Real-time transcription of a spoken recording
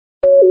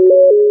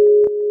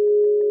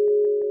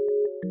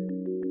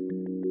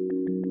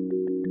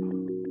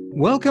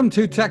Welcome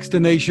to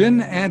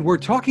Techstination, and we're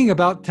talking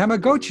about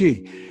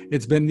Tamagotchi.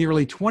 It's been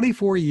nearly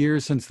 24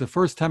 years since the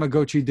first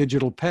Tamagotchi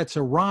digital pets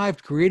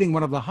arrived, creating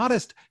one of the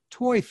hottest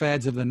toy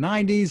fads of the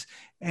 90s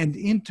and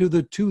into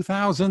the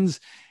 2000s.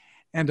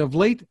 And of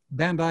late,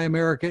 Bandai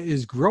America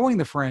is growing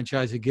the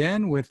franchise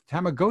again with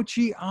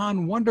Tamagotchi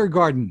on Wonder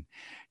Garden.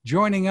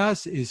 Joining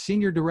us is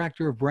Senior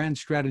Director of Brand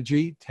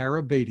Strategy,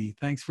 Tara Beatty.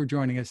 Thanks for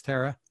joining us,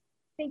 Tara.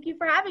 Thank you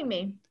for having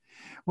me.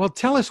 Well,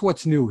 tell us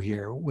what's new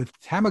here with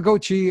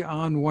Tamagotchi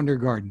on Wonder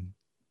Garden.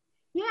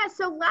 Yeah,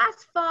 so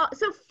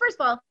first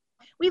of all,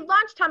 we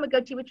launched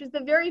Tamagotchi, which was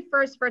the very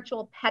first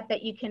virtual pet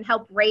that you can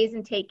help raise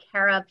and take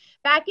care of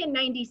back in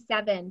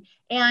 '97.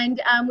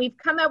 And we've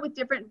come out with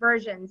different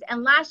versions.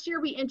 And last year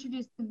we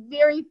introduced the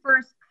very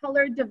first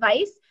colored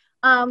device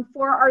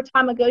for our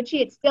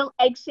Tamagotchi. It's still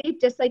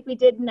egg-shaped, just like we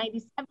did in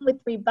 '97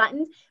 with 3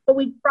 buttons, but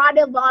we've brought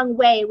it a long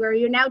way where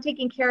you're now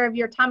taking care of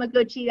your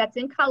Tamagotchi that's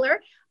in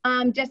color,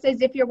 just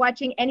as if you're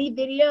watching any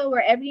video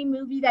or every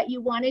movie that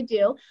you want to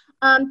do.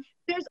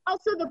 There's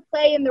also the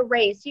play and the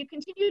raise. So you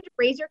continue to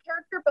raise your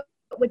character, but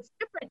what's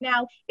different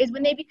now is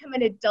when they become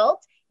an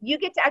adult, you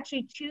get to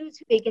actually choose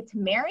who they get to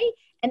marry,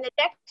 and the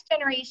next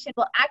generation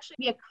will actually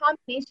be a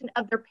combination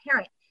of their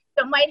parents.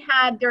 So it might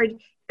have their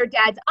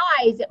dad's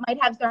eyes, it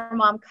might have their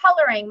mom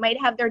coloring, might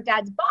have their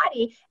dad's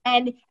body,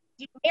 and if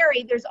you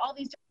marry, there's all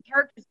these different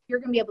characters you're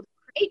going to be able to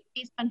create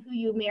based on who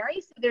you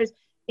marry. So there's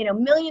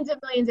millions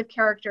of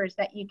characters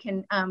that you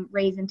can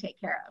raise and take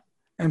care of.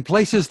 And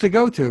places to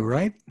go to,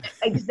 right?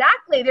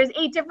 Exactly. There's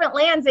 8 different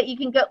lands that you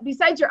can go,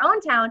 besides your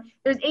own town,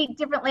 there's 8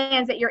 different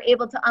lands that you're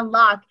able to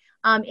unlock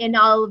in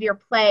all of your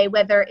play,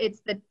 whether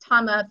it's the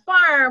Tama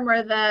farm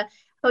or the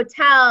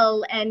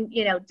hotel and,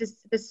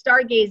 just the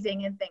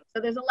stargazing and things.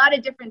 So there's a lot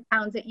of different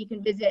towns that you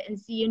can visit and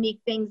see unique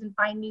things and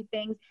find new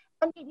things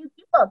and meet new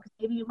people, because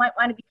maybe you might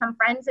want to become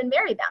friends and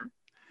marry them.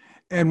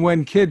 And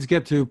when kids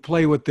get to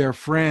play with their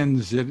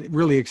friends, it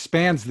really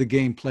expands the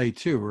gameplay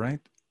too, right?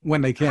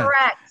 When they can.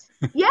 Correct.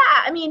 Yeah,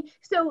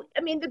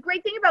 the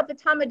great thing about the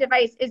Tama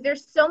device is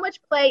there's so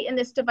much play in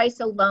this device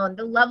alone.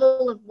 The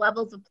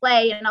levels of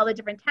play and all the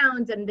different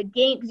towns and the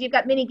game, because you've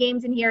got mini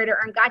games in here to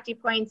earn gachi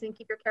points and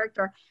keep your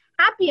character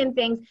happy and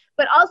things.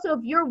 But also,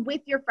 if you're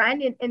with your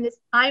friend in this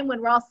time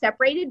when we're all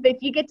separated, but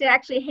if you get to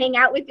actually hang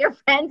out with your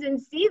friends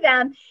and see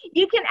them,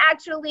 you can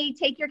actually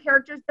take your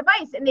character's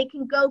device and they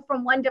can go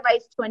from one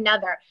device to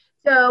another.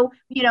 So,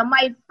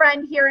 my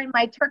friend here in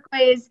my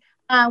turquoise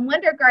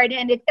Wonder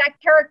Garden, if that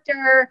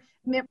character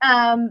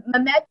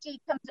Mamechi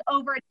comes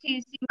over to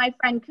see my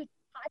friend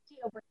Kuchihachi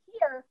over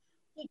here,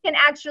 he can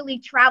actually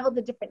travel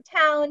to different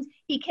towns.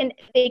 They can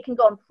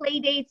go on play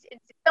dates.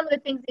 Some of the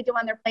things they do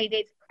on their play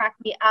dates crack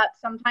me up.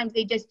 Sometimes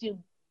they just do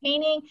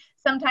painting.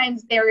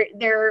 Sometimes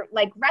they're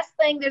like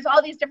wrestling. There's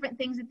all these different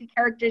things that the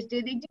characters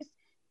do. They just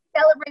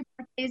celebrate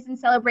birthdays and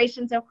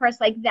celebrations, of course,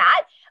 like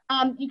that.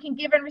 You can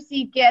give and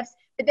receive gifts,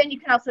 but then you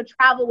can also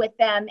travel with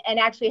them and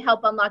actually help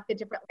unlock the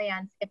different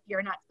lands. If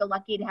you're not so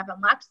lucky to have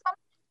unlocked some,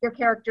 your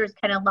characters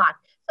can unlock.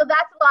 So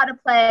that's a lot of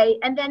play.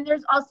 And then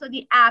there's also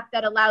the app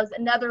that allows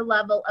another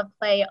level of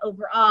play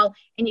overall.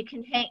 And you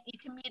can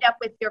meet up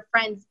with your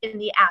friends in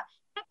the app.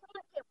 You can't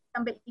communicate with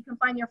them, but you can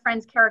find your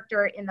friend's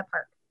character in the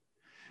park.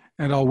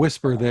 And I'll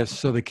whisper this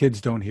so the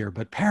kids don't hear,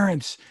 but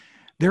parents,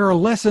 there are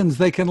lessons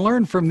they can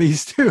learn from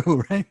these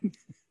too, right?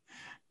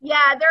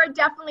 Yeah, there are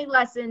definitely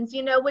lessons.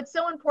 What's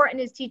so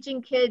important is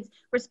teaching kids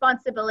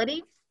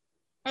responsibility,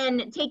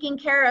 and taking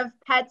care of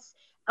pets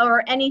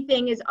or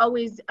anything is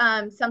always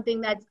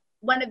something that's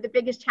one of the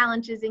biggest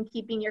challenges in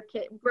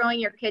growing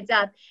your kids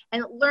up.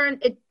 And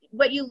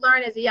what you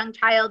learn as a young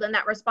child, and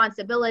that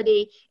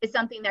responsibility is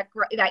something that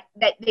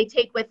they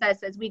take with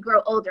us as we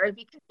grow older, as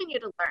we continue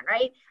to learn,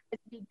 right? As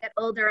we get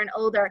older and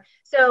older.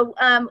 So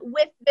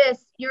with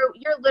this, you're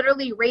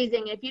literally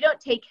raising. If you don't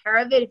take care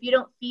of it, if you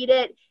don't feed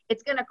it,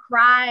 it's going to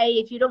cry.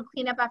 If you don't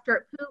clean up after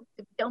it poops,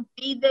 if you don't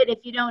bathe it, if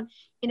you don't,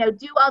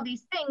 do all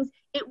these things,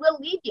 it will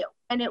leave you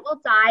and it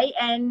will die.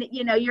 And,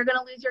 you're going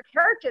to lose your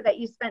character that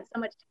you spent so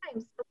much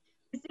time. So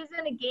this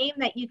isn't a game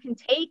that you can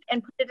take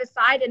and put it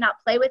aside and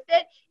not play with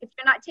it. If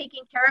you're not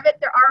taking care of it,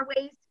 there are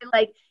ways to,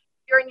 if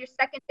you're in your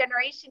second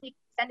generation, you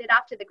can send it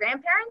off to the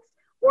grandparents,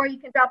 or you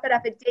can drop it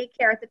off at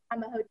daycare at the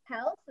Tama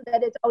Hotel so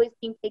that it's always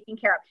being taken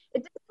care of. It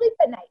doesn't sleep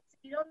at night, so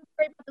you don't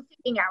worry about the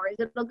sleeping hours.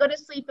 It'll go to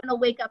sleep and it'll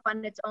wake up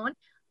on its own.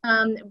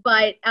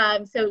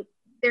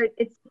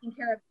 It's taking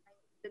care of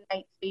the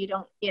night, so you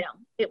don't,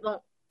 it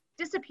won't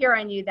disappear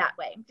on you that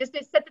way. Just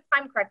to set the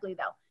time correctly,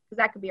 though, because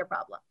that could be a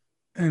problem.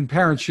 And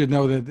parents should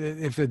know that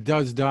if it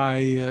does die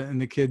and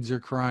the kids are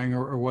crying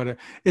or whatever,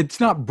 it's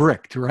not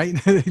bricked, right?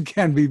 It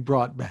can be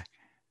brought back.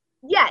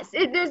 Yes,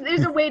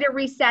 there's a way to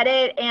reset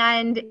it,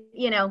 and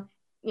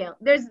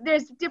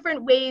there's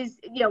different ways.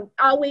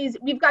 Always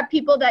we've got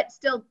people that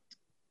still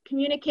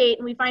communicate,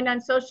 and we find on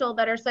social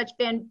that are such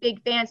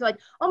big fans. They're like,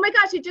 oh my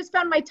gosh, I just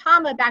found my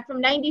Tama back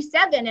from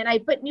 '97, and I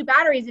put new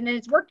batteries in, and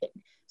it's working.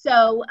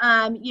 So,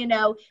 and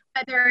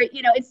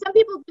some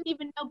people didn't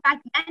even know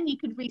back then you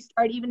could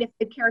restart. Even if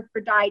the character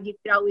died, you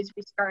could always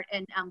restart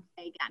and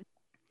play again.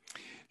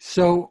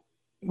 So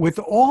With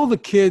all the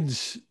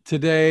kids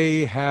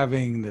today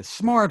having the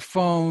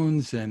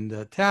smartphones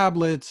and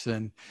tablets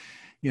and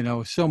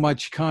so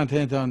much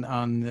content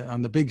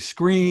on the big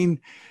screen,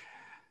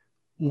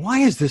 why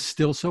is this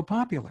still so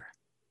popular?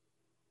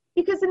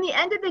 Because in the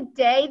end of the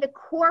day, the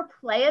core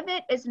play of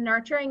it is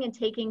nurturing and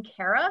taking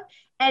care of.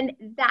 And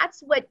that's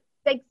what,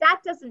 like,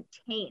 that doesn't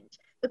change.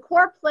 The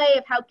core play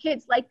of how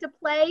kids like to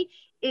play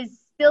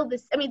is still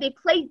this. I mean, they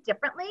play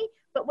differently,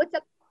 but what's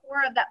at the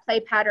core of that play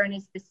pattern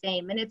is the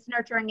same, and it's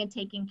nurturing and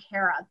taking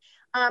care of.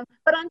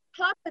 But on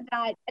top of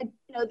that,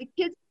 the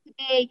kids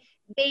today,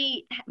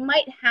 they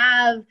might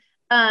have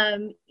a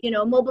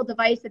mobile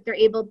device that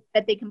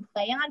they can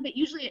play on, but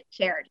usually it's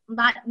shared.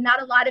 Not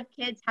a lot of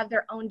kids have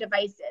their own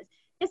devices.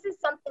 This is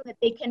something that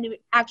they can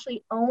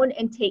actually own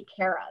and take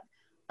care of.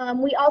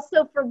 We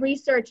also, for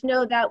research,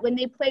 know that when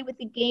they play with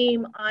the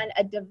game on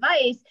a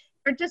device,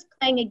 they're just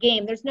playing a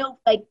game. There's no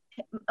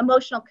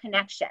emotional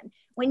connection.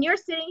 When you're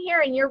sitting here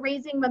and you're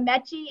raising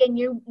Mamechi and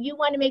you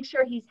want to make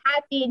sure he's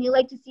happy and you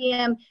like to see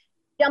him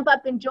jump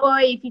up in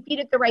joy, if you feed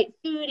it the right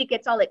food, it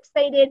gets all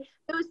excited.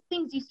 Those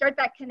things, you start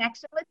that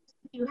connection with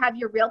if you have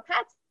your real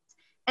pets.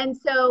 And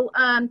so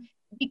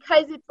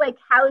because it's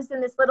housed in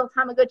this little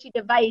Tamagotchi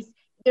device,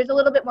 there's a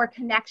little bit more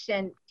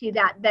connection to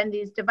that than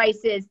these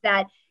devices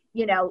that,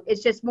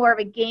 it's just more of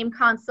a game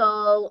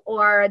console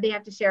or they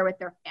have to share with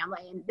their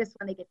family. And this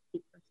one they get to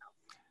keep themselves.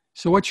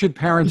 So what should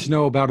parents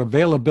know about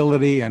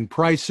availability and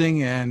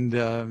pricing and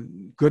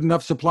good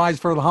enough supplies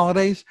for the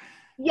holidays?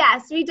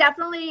 Yes, we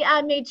definitely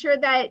made sure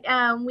that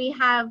we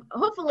have,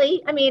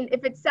 hopefully,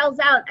 if it sells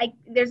out,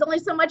 there's only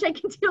so much I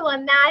can do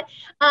on that.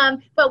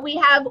 But we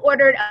have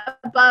ordered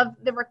above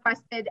the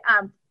requested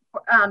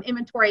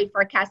inventory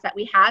forecast that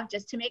we have,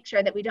 just to make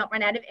sure that we don't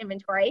run out of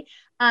inventory.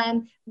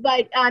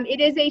 But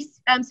it is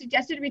a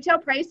suggested retail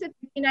price of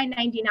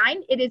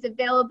 $59.99. It is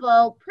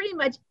available pretty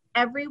much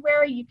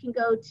everywhere. You can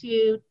go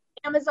to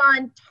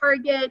Amazon,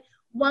 Target,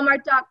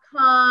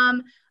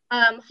 Walmart.com,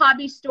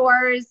 hobby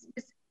stores.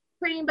 Just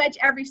pretty much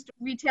every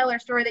retailer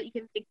store that you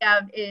can think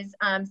of is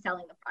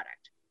selling the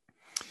product.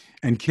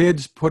 And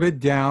kids, put it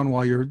down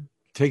while you're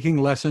taking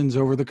lessons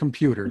over the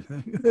computer.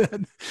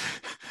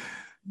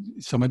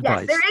 Some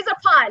advice. Yes, there is a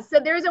pause. So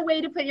there's a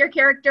way to put your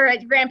character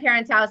at your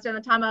grandparents' house or in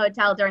the Tama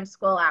Hotel during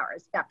school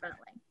hours, definitely.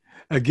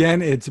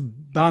 Again, it's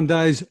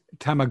Bandai's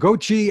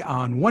Tamagotchi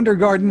on Wonder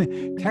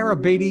Garden. Tara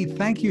Beatty,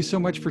 thank you so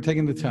much for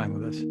taking the time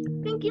with us.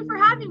 Thank you for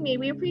having me.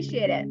 We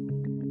appreciate it.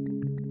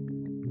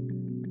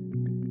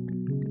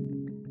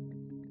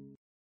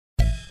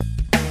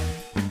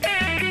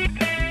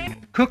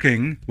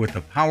 Cooking with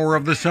the Power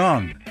of the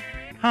Sun.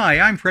 Hi,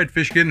 I'm Fred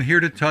Fishkin, here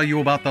to tell you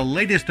about the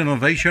latest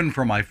innovation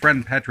from my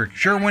friend Patrick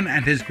Sherwin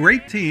and his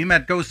great team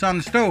at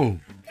GoSun Stove.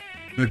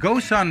 The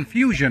GoSun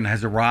Fusion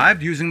has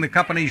arrived using the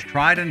company's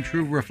tried and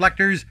true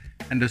reflectors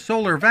and a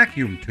solar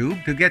vacuum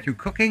tube to get you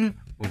cooking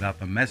without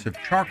the mess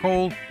of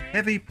charcoal,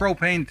 heavy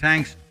propane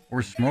tanks,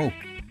 or smoke.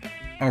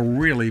 A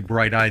really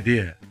bright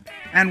idea.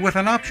 And with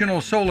an optional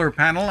solar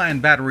panel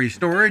and battery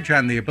storage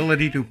and the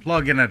ability to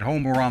plug in at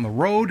home or on the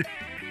road,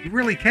 you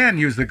really can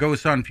use the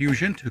GoSun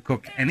Fusion to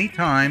cook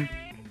anytime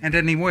and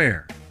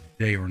anywhere,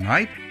 day or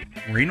night,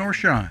 rain or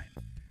shine.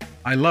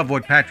 I love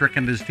what Patrick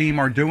and his team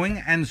are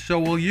doing, and so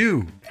will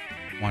you.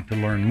 Want to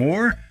learn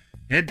more?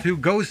 Head to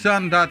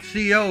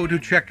gosun.co to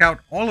check out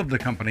all of the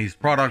company's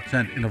products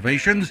and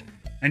innovations,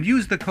 and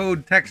use the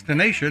code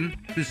TEXTINATION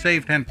to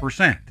save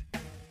 10%.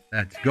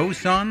 That's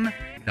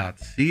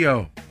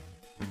gosun.co.